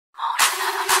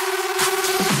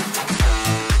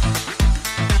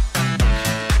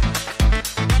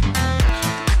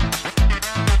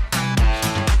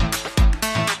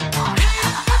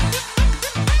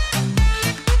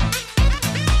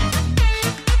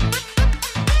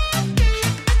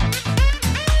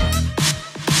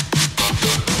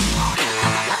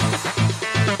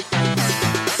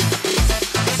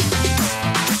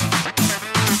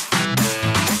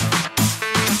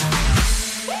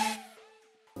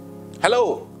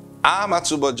Hello, I'm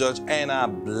Atubo George, and I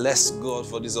bless God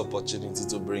for this opportunity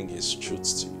to bring His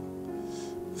truth to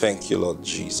you. Thank you, Lord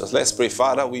Jesus. Let's pray.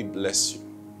 Father, we bless you.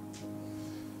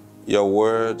 Your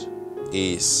word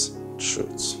is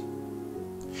truth.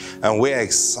 And we're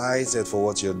excited for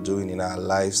what you're doing in our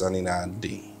lives and in our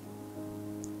day.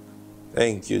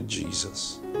 Thank you,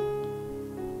 Jesus.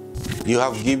 You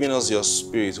have given us your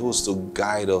Spirit who's to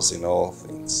guide us in all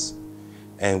things.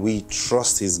 And we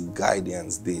trust His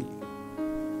guidance daily,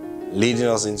 leading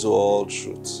us into all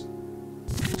truth.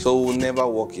 So we'll never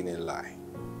walk in a lie.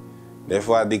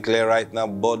 Therefore, I declare right now,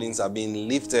 burdens are being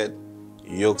lifted,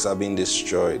 yokes are being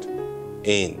destroyed.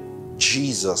 In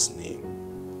Jesus' name,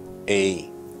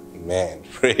 amen.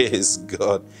 Praise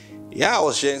God. Yeah, I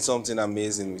was sharing something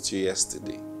amazing with you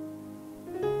yesterday.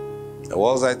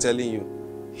 What was I telling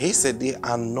you? He said the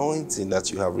anointing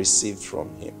that you have received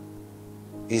from Him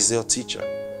is your teacher.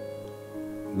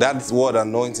 That word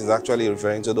anointing is actually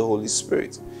referring to the Holy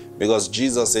Spirit, because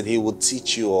Jesus said He would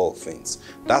teach you all things.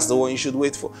 That's the one you should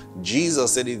wait for.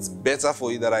 Jesus said it's better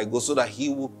for you that I go so that He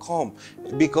will come,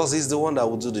 because He's the one that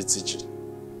will do the teaching.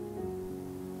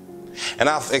 And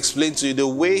I've explained to you the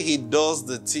way He does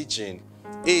the teaching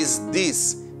is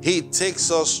this. He takes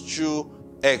us through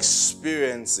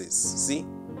experiences. See?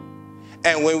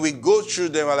 And when we go through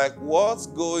them, we're like, what's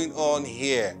going on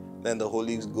here? Then the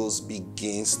Holy Ghost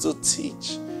begins to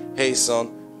teach. Hey,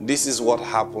 son, this is what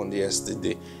happened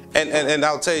yesterday. And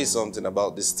I'll tell you something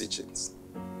about these teachings.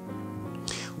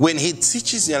 When He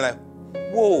teaches, you're like,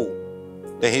 whoa.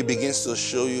 Then He begins to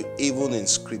show you even in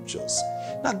scriptures.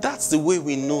 Now, that's the way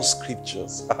we know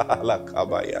scriptures.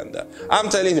 I'm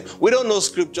telling you, we don't know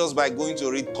scriptures by going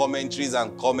to read commentaries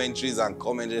and commentaries and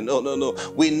commentaries. No.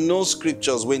 We know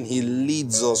scriptures when He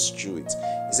leads us through it.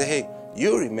 He said, hey,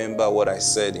 you remember what I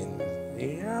said in...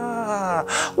 Yeah.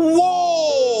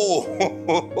 Whoa!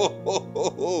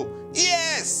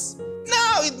 Yes!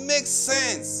 Now it makes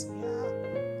sense. Yeah.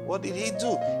 What did He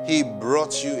do? He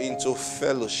brought you into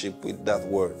fellowship with that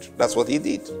word. That's what He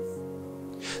did.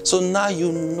 So now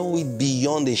you know it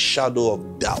beyond a shadow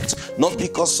of doubt. Not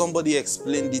because somebody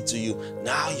explained it to you.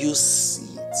 Now you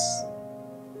see it.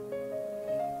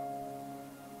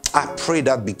 I pray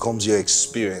that becomes your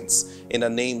experience in the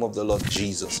name of the Lord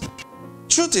Jesus.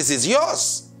 Truth is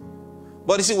yours.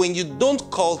 But you see, when you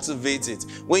don't cultivate it,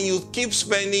 when you keep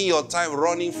spending your time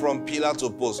running from pillar to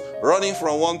post, running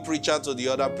from one preacher to the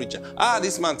other preacher,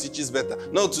 this man teaches better.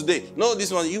 No, today. No,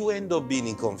 this one, you end up being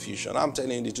in confusion. I'm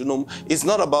telling you, no, it's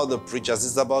not about the preachers,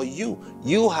 it's about you.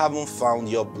 You haven't found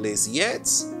your place yet.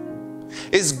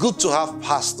 It's good to have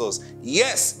pastors.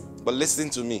 Yes, but listen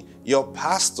to me. Your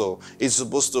pastor is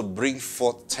supposed to bring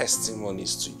forth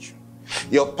testimonies to you.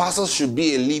 Your pastor should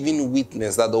be a living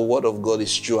witness that the word of God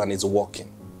is true and is working.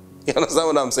 You understand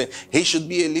what I'm saying? He should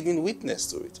be a living witness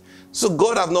to it. So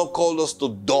God have not called us to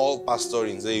dull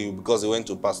pastoring, say because he went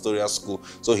to pastoral school,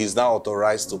 so he's now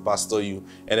authorized to pastor you.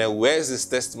 And then where is his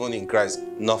testimony in Christ?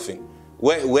 Nothing.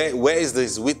 Where is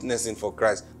this witnessing for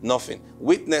Christ? Nothing.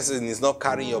 Witnessing is not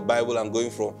carrying your Bible and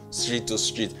going from street to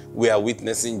street. We are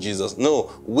witnessing Jesus. No,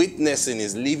 witnessing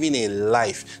is living a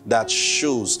life that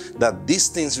shows that these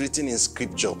things written in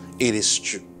Scripture, it is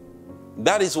true.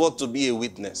 That is what to be a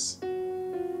witness.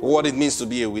 What it means to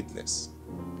be a witness.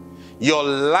 Your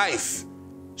life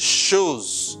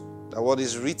shows that what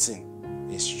is written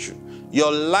is true.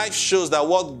 Your life shows that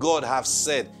what God has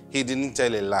said, He didn't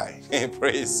tell a lie.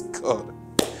 Praise God.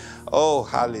 Oh,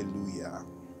 hallelujah.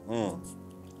 1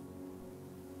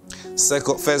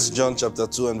 John chapter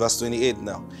 2 and verse 28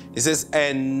 now. It says,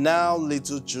 and now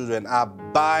little children,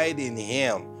 abide in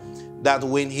Him, that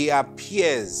when He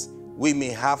appears, we may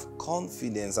have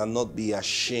confidence and not be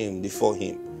ashamed before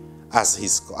Him at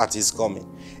His coming.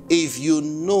 If you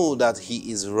know that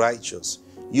He is righteous,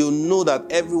 you know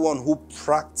that everyone who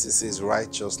practices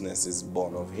righteousness is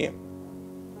born of Him.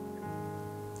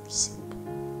 Simple.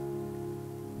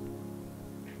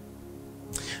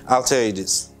 I'll tell you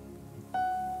this.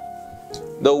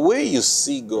 The way you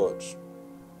see God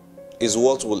is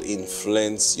what will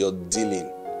influence your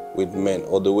dealing with men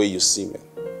or the way you see men.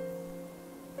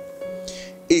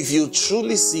 If you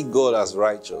truly see God as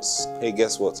righteous, hey,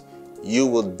 guess what? You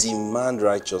will demand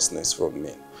righteousness from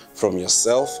men, from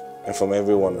yourself and from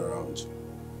everyone around you.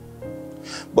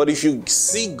 But if you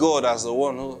see God as the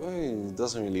one who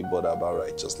doesn't really bother about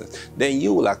righteousness, then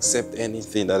you will accept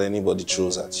anything that anybody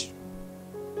throws at you.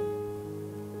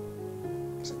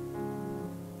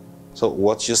 So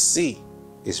what you see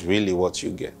is really what you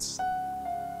get.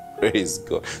 Praise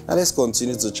God. Now let's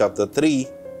continue to chapter 3,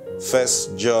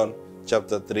 1 John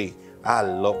chapter 3. I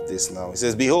love this now. It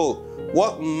says, behold,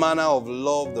 what manner of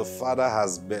love the Father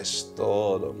has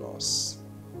bestowed on us,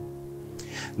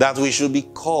 that we should be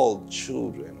called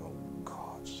children of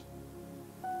God.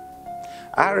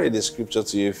 I read the scripture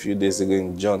to you a few days ago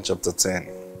in John chapter 10.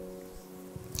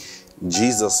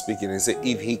 Jesus speaking and said,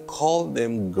 if he called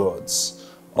them gods,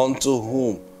 unto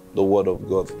whom the word of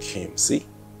God came. See?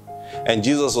 And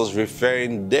Jesus was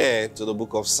referring there to the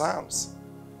book of Psalms.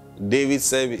 David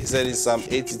said in Psalm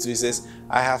 82, he says,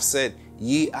 I have said,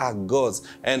 ye are gods,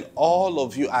 and all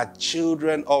of you are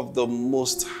children of the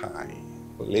Most High.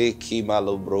 What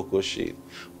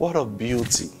a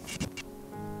beauty.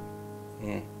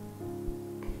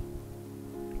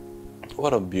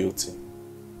 What a beauty.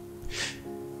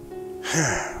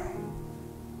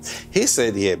 He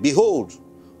said here, behold,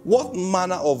 what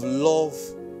manner of love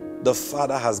the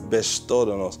Father has bestowed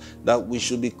on us, that we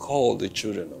should be called the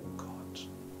children of God.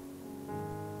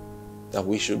 That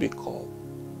we should be called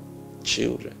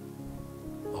children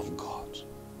of God.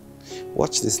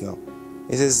 Watch this now.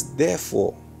 It says,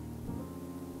 therefore,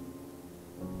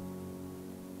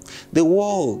 the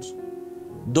world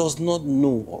does not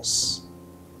know us,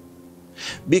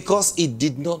 because it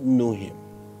did not know him.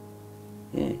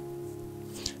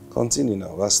 Continue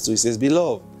now, verse 2. It says,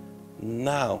 beloved,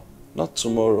 now, not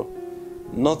tomorrow,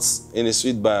 not in a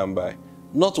sweet by and by,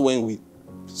 not when we,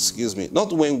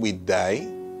 not when we die.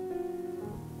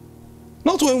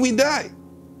 Not when we die.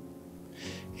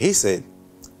 He said,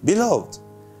 beloved,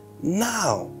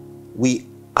 now we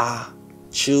are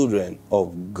children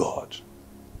of God.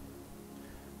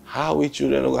 How are we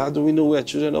children of God? How do we know we are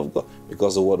children of God?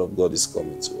 Because the word of God is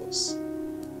coming to us.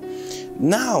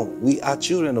 Now we are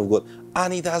children of God,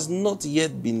 and it has not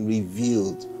yet been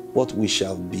revealed what we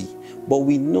shall be. But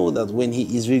we know that when he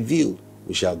is revealed,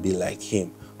 we shall be like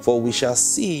him. For we shall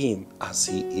see him as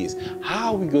he is.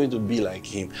 How are we going to be like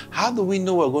him? How do we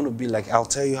know we're going to be like? I'll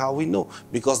tell you how we know.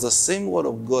 Because the same word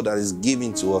of God that is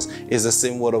given to us is the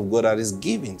same word of God that is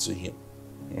given to him.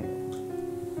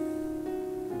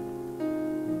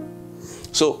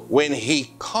 So when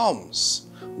he comes,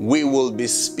 we will be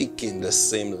speaking the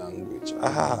same language.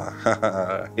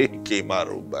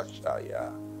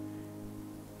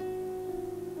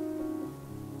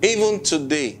 Even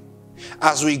today,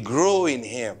 as we grow in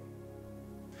him.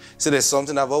 See, there's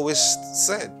something I've always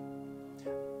said.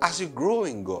 As you grow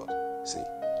in God, see,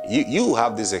 you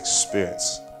have this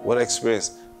experience. What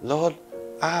experience? Lord,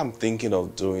 I'm thinking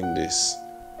of doing this.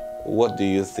 What do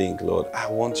you think, Lord? I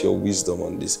want your wisdom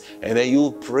on this. And then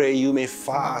you pray, you may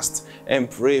fast and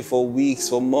pray for weeks,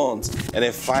 for months. And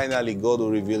then finally God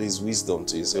will reveal his wisdom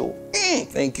to you. Say, oh,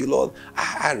 thank you, Lord.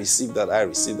 I received that, I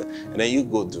received that. And then you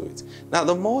go do it. Now,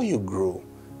 the more you grow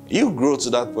to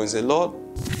that point and say, Lord,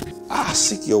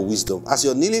 seek your wisdom. As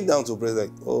you're kneeling down to pray, like,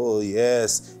 oh,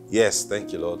 yes,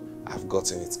 thank you, Lord. I've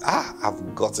gotten it.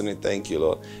 I've gotten it, thank you,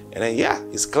 Lord. And then,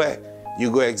 it's clear. You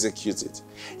go execute it.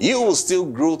 You will still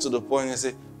grow to the point and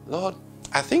say, Lord,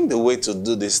 I think the way to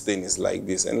do this thing is like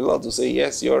this. And the Lord will say,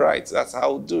 yes, you're right. That's how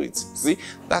I'll do it. See,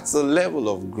 that's the level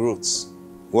of growth.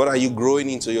 What are you growing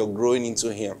into? You're growing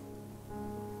into him.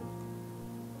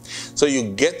 So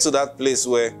you get to that place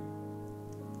where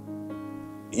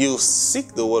you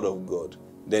seek the word of God,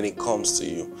 then it comes to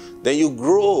you. Then you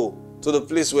grow to the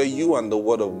place where you and the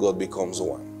word of God becomes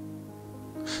one.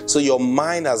 So your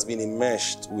mind has been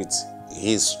immersed with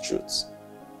his truth.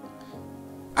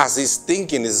 As he's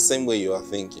thinking is the same way you are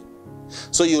thinking.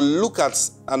 So you look at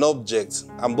an object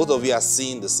and both of you are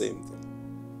seeing the same thing.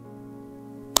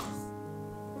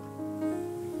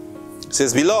 It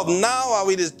says, beloved, now are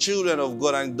we the children of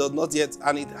God, and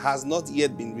it has not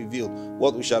yet been revealed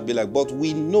what we shall be like. But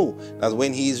we know that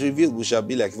when he is revealed, we shall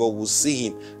be like, for we'll see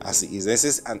him as he is. And it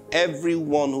says, and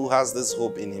everyone who has this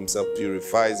hope in himself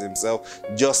purifies himself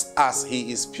just as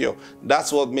he is pure.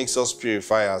 That's what makes us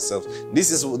purify ourselves.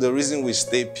 This is the reason we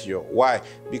stay pure. Why?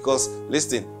 Because,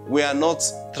 listen, we are not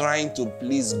trying to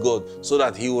please God so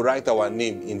that he will write our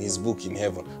name in his book in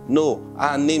heaven. No,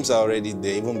 our names are already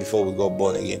there even before we got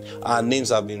born again. Our names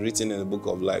have been written in the book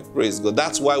of life. Praise God.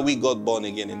 That's why we got born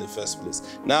again in the first place.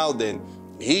 Now then,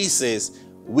 he says,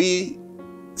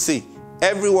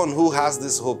 everyone who has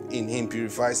this hope in him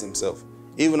purifies himself,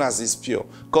 even as he's pure.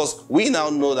 Because we now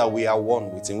know that we are one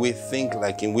with him. We think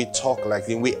like him. We talk like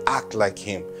him. We act like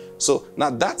him. So now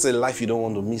that's a life you don't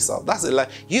want to miss out. That's a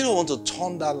life. You don't want to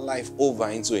turn that life over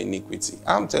into iniquity.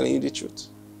 I'm telling you the truth.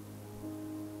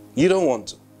 You don't want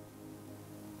to.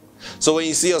 So when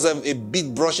you see yourself a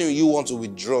bit brushing, you want to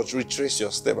withdraw, to retrace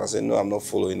your step and say, no, I'm not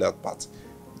following that path.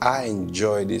 I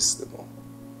enjoy this the more.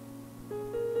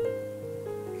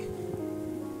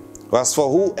 As for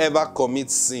whoever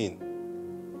commits sin,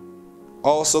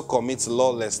 also commits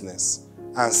lawlessness,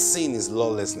 and sin is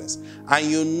lawlessness. And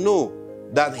you know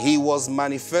that he was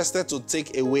manifested to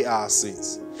take away our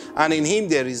sins, and in him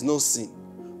there is no sin.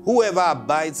 Whoever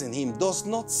abides in him does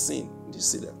not sin. Do you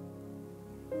see that?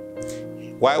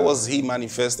 Why was he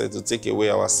manifested? To take away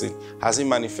our sin. Has he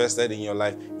manifested in your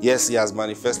life? Yes, he has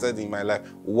manifested in my life.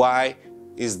 Why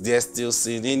is there still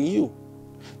sin in you?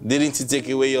 Didn't he take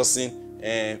away your sin?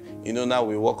 And now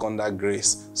we walk under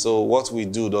grace. So what we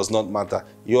do does not matter.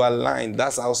 You are lying.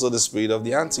 That's also the spirit of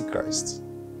the Antichrist.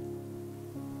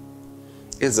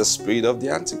 It's the spirit of the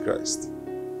Antichrist.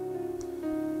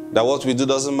 That what we do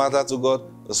doesn't matter to God.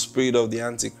 The spirit of the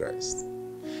Antichrist.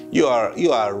 You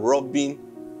are rubbing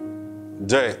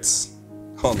dirt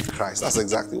on Christ. That's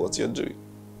exactly what you're doing.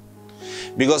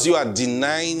 Because you are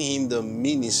denying him the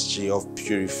ministry of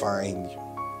purifying you.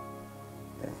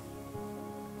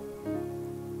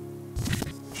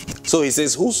 So he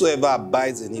says, whosoever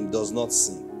abides in him does not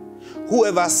sin.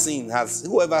 Whoever sins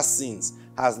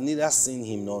has neither seen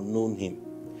him nor known him.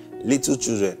 Little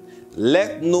children,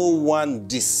 let no one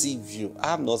deceive you.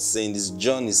 I'm not saying this,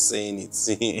 John is saying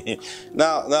it.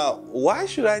 Now, why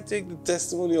should I take the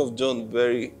testimony of John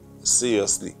very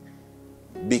seriously?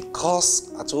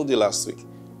 Because I told you last week,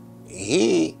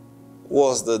 he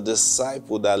was the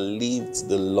disciple that lived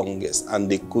the longest and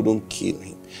they couldn't kill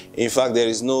him. In fact, there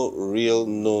is no real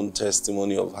known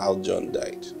testimony of how John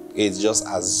died. It's just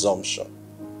assumption.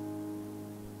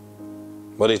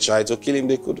 But they tried to kill him,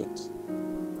 they couldn't.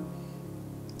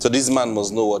 So this man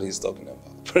must know what he's talking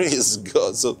about. Praise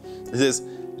God. So he says,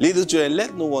 little children,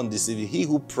 let no one deceive you. He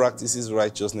who practices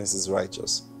righteousness is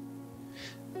righteous,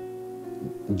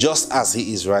 just as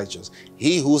he is righteous.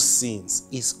 He who sins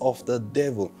is of the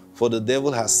devil, for the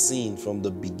devil has sinned from the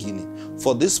beginning.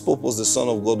 For this purpose the Son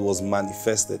of God was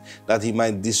manifested, that he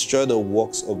might destroy the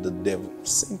works of the devil.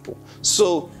 Simple.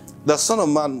 So the Son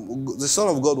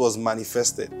of God was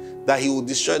manifested, that he would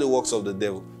destroy the works of the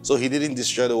devil. So he didn't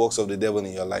destroy the works of the devil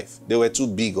in your life. They were too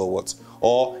big or what?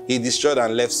 Or he destroyed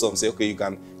and left some. Say, okay, you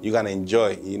can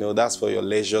enjoy. That's for your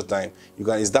leisure time.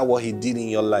 Is that what he did in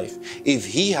your life? If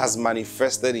he has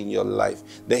manifested in your life,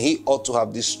 then he ought to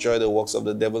have destroyed the works of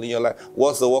the devil in your life.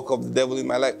 What's the work of the devil in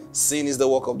my life? Sin is the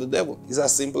work of the devil. It's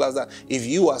as simple as that. If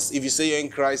you say you're in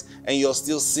Christ and you're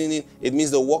still sinning, it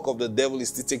means the work of the devil is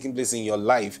still taking place in your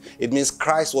life. It means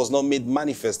Christ was not made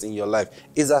manifest in your life.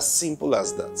 It's as simple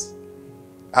as that.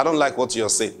 I don't like what you're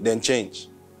saying. Then change.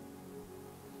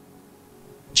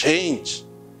 Change.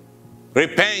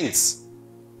 Repent.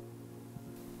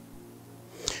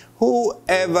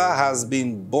 Whoever has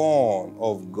been born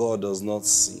of God does not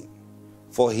sin,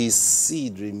 for his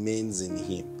seed remains in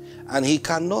him, and he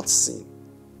cannot sin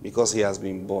because he has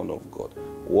been born of God.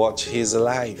 Watch his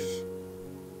life.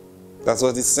 That's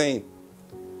what he's saying.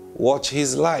 Watch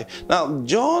his life. Now,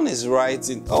 John is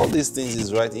writing, all these things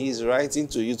he's writing. He's writing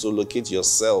to you to locate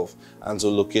yourself and to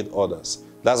locate others.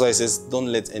 That's why he says, don't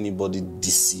let anybody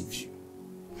deceive you.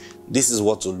 This is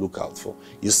what to look out for.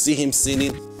 You see him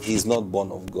sinning, he's not born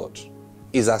of God.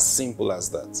 It's as simple as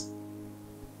that.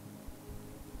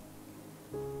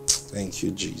 Thank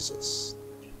you, Jesus.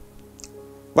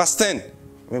 Verse 10.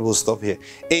 Maybe we'll stop here.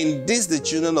 In this, the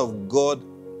children of God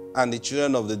and the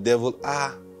children of the devil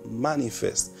are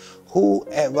manifest.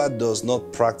 Whoever does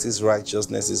not practice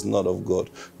righteousness is not of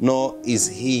God, nor is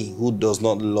he who does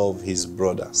not love his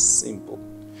brother. Simple.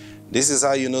 This is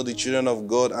how you know the children of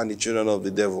God and the children of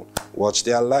the devil. Watch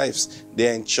their lives.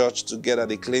 They're in church together.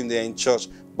 They claim they're in church,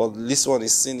 but this one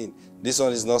is sinning. This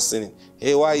one is not sinning.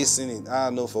 Hey, why are you sinning?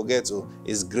 No, forget.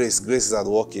 It's grace. Grace is at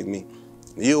work in me.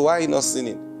 You, why are you not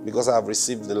sinning? Because I have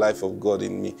received the life of God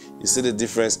in me. You see the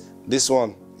difference? This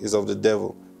one is of the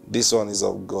devil. This one is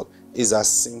of God. It's as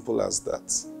simple as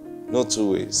that. No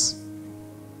two ways.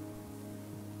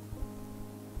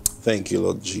 Thank you,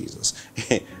 Lord Jesus.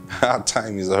 Our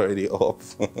time is already up.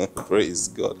 Praise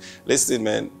God. Listen,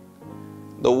 man.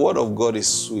 The word of God is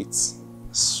sweet.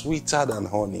 Sweeter than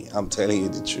honey. I'm telling you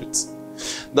the truth.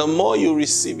 The more you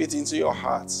receive it into your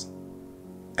heart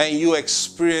and you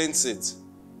experience it,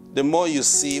 the more you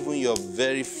see even your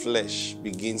very flesh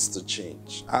begins to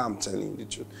change. I'm telling you the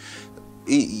truth.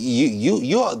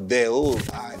 You are there.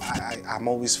 I'm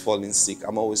always falling sick.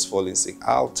 I'm always falling sick.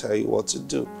 I'll tell you what to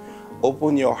do.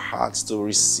 Open your hearts to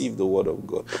receive the word of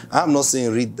God. I'm not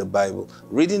saying read the Bible.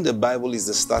 Reading the Bible is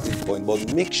the starting point,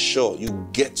 but make sure you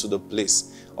get to the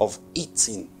place of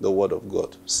eating the word of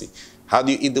God. See, how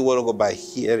do you eat the word of God? By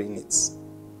hearing it.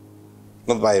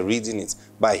 Not by reading it,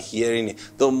 by hearing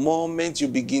it. The moment you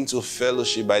begin to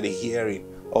fellowship by the hearing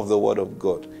of the word of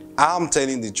God, I'm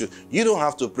telling the truth. You don't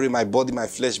have to pray, my body, my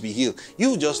flesh be healed.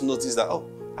 You just notice that, oh,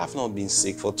 I've not been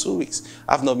sick for 2 weeks.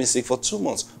 I've not been sick for 2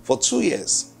 months, for 2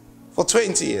 years, for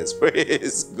 20 years.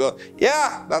 Praise God.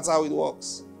 Yeah, that's how it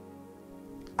works.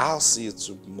 I'll see you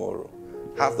tomorrow.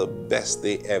 Have the best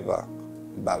day ever.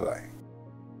 Bye-bye.